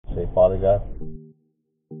Say, Father God.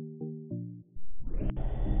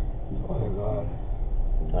 Father God,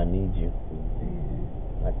 I need you.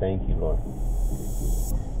 I thank you, Lord,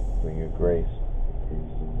 for your grace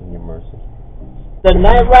and your mercy. The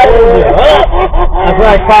Night Riders. That's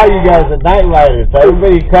what I call you guys, the Night Riders. So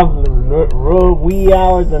everybody comes real wee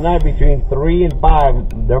hours of the night between 3 and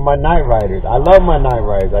 5. They're my Night Riders. I love my Night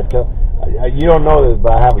Riders. You don't know this,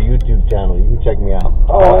 but I have a YouTube channel. You can check me out.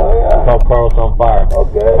 Oh, yeah. It's called Carlos on Fire.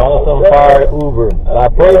 Okay. Carlos on Fire, Uber. I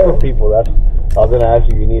pray for people. I was going to ask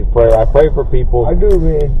you if you need prayer. I pray for people. I do,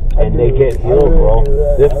 man. And they get healed, bro.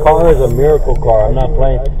 This car is a miracle car. I'm not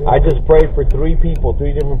playing. I just prayed for 3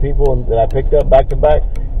 different people that I picked up back to back,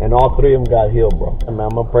 and all 3 of them got healed, bro. I mean,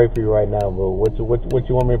 I'm going to pray for you right now, bro. What you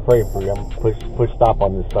want me to pray for you? I'm going to push stop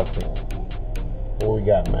on this sucker. What we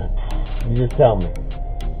got, man? You just tell me.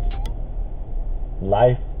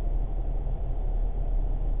 Life.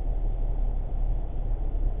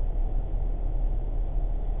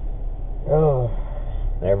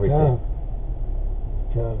 Everything.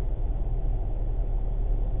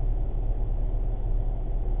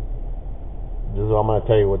 This is what I'm going to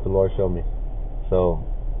tell you what the Lord showed me. So,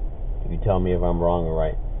 you tell me if I'm wrong or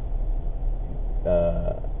right.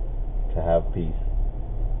 To have peace.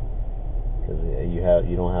 Because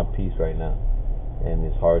you don't have peace right now. And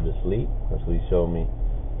it's hard to sleep. That's what he showed me.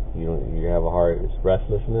 You have a heart, it's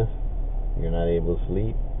restlessness. You're not able to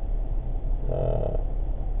sleep.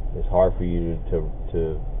 It's hard for you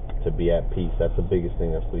to be at peace. That's the biggest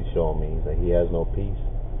thing. That's what he's showing me. He's like, he has no peace.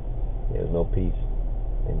 He has no peace.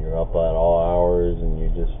 And you're up at all hours, and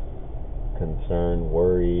you're just concerned,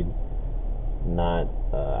 worried, not,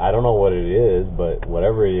 I don't know what it is, but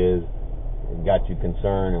whatever it is, it got you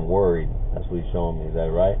concerned and worried. That's what he's showing me. Is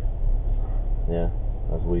that right? Yeah,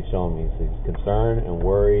 that's what he's showing me. So he's concerned and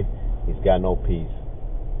worried. He's got no peace.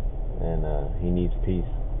 And he needs peace.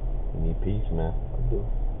 You need peace, man. I do.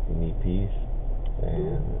 You need peace.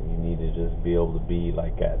 And you need to just be able to be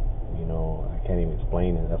like that. You know, I can't even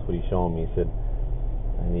explain it. That's what he's showing me. He said,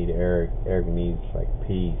 I need Eric. Eric needs like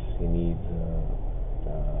peace. He needs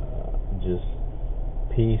just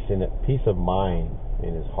peace and peace of mind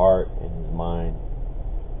in his heart and his mind,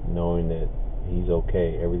 knowing that he's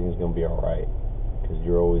okay. Everything's gonna be all right. Because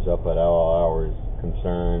you're always up at all hours,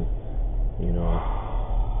 concerned. You know,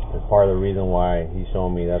 it's part of the reason why he's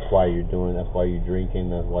showing me. That's why you're doing. That's why you're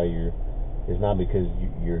drinking. That's why you're. It's not because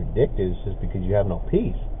you're addicted. It's just because you have no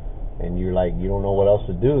peace. And you're like, you don't know what else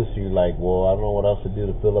to do, so you're like, well, I don't know what else to do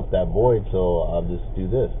to fill up that void, so I'll just do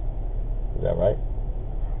this. Is that right?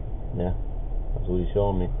 Yeah. That's what he's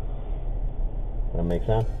showing me. That make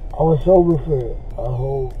sense? I was sober for a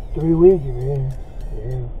whole 3 weeks, man.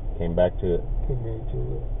 Yeah. Came back to it. Came back to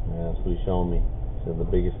it. Yeah, that's what he's showing me. So the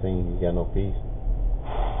biggest thing, he's got no peace.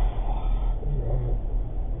 That's right.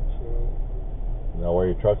 That's right. Is that why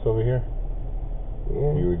your truck's over here?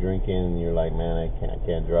 Yeah. You were drinking and you're like, man, I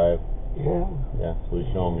can't drive. Yeah. Yeah, that's what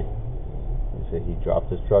he's showing me. He said he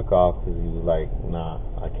dropped his truck off because he was like, nah,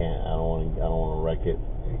 I can't. I don't want to wreck it.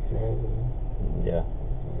 Exactly. Yeah.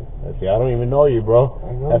 See, I don't even know you, bro.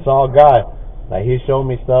 I know. That's all God. Like, he's showing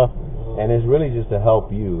me stuff, and it's really just to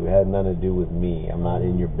help you. It had nothing to do with me. I'm not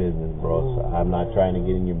in your business, bro. So I'm not trying to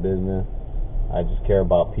get in your business. I just care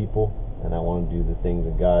about people, and I want to do the things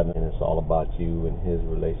of God, and it's all about you and his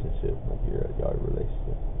relationship, like your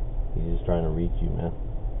relationship. He's just trying to reach you, man.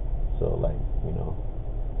 So, like, you know,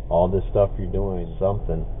 all this stuff you're doing is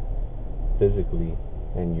something physically,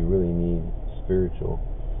 and you really need spiritual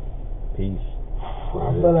peace. I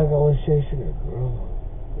felt like I was chasing a girl.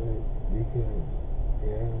 Because,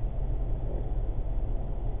 yeah.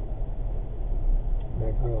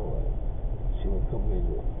 That girl, she would come in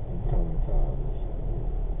from time to time.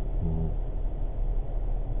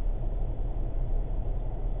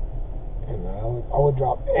 And I would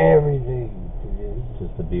drop everything to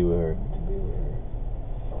just to be with her. To be with her.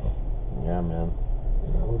 Yeah, man.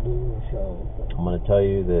 And I would do a show. I'm going to tell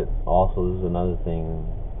you that also this is another thing,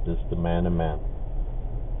 just the man to man.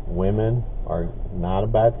 Women are not a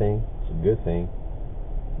bad thing. It's a good thing.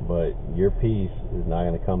 But your peace is not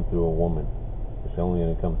going to come through a woman. It's only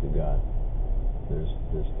going to come through God. There's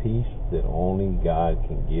this peace that only God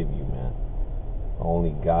can give you, man.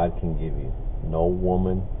 Only God can give you. No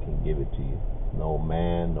woman can give it to you. No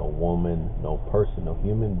man, no woman, no person, no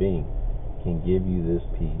human being can give you this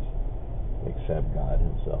peace except God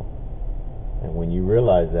himself. And when you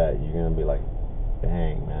realize that, you're going to be like,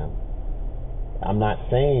 dang, man. I'm not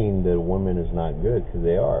saying that a woman is not good, because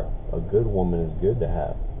they are. A good woman is good to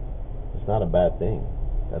have. It's not a bad thing.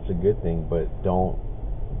 That's a good thing, but don't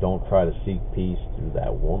try to seek peace through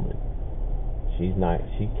that woman. She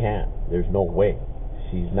can't. There's no way.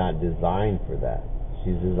 she's not designed for that.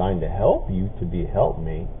 She's designed to help you, to be a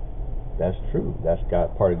helpmate. That's true. That's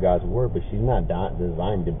part of God's word, but she's not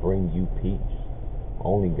designed to bring you peace.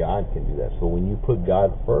 Only God can do that. So when you put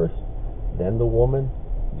God first, then the woman,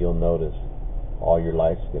 you'll notice all your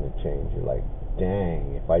life's going to change. You're like,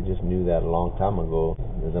 dang, if I just knew that a long time ago.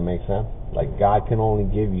 Does that make sense? Like, God can only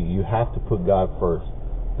give you, you have to put God first.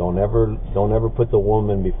 Don't ever put the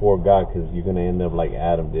woman before God, because you're going to end up like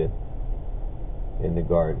Adam did in the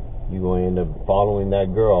garden. You're going to end up following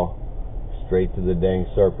that girl straight to the dang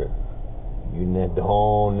serpent. You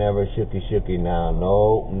don't never shooky now.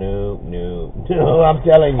 No. I'm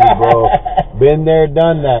telling you, bro. Been there,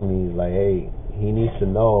 done that. And he's like, hey, he needs to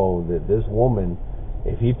know that this woman,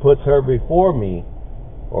 if he puts her before me,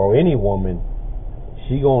 or any woman,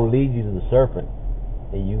 she gonna lead you to the serpent,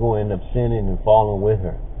 and you gonna end up sinning and falling with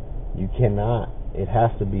her. You cannot. It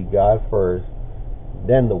has to be God first,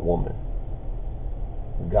 then the woman.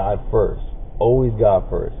 God first. Always God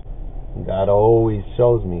first. God always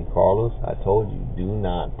shows me, Carlos, I told you, do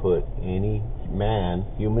not put any man,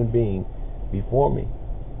 human being, before me.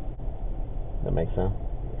 That makes sense?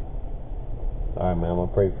 Alright, man, I'm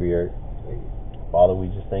going to pray for you, Eric. Father,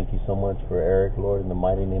 we just thank you so much for Eric, Lord, in the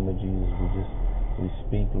mighty name of Jesus. We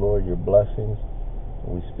speak, Lord, your blessings.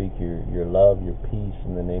 We speak your love, your peace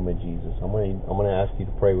in the name of Jesus. I'm going to ask you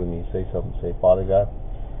to pray with me. Say something. Say, Father God.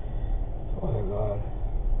 Father God.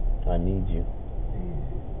 I need you.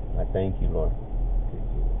 I thank you, Lord,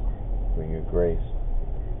 for your grace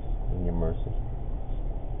and your mercy.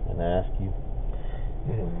 And I ask you,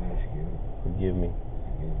 forgive me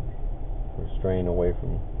for straying away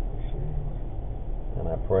from you. And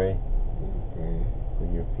I pray for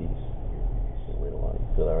your peace. Wait a while. You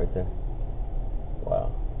feel that right there?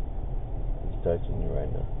 Wow. He's touching you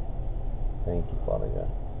right now. Thank you, Father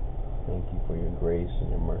God. Thank you for your grace and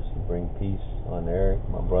your mercy. Bring peace on Eric,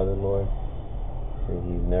 my brother, Lord, that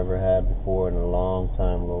he's never had before in a long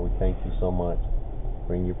time, Lord. We thank you so much.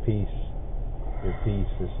 Bring your peace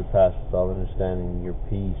that surpasses all understanding, your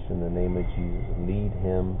peace in the name of Jesus. Lead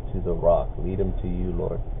him to the rock. Lead him to you,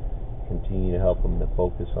 Lord. Continue to help him to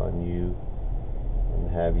focus on you and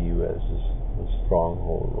have you as his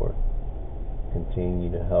stronghold, Lord. Continue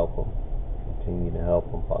to help him. Continue to help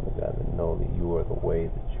him, Father God, and know that you are the way,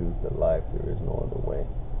 the truth, the life. There is no other way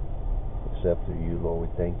except through you, Lord. We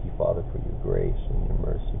thank you, Father, for your grace and your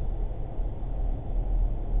mercy.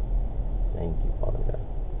 Thank you, Father God.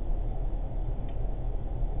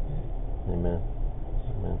 Amen.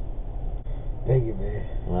 Amen. Thank you, man.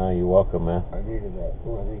 No, you're welcome, man. I needed that.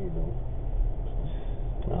 Oh, I think you do.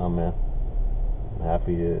 Oh, man. I'm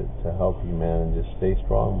happy to help you, man, and just stay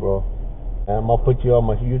strong, bro. And I'm going to put you on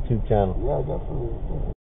my YouTube channel. Yeah,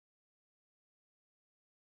 definitely.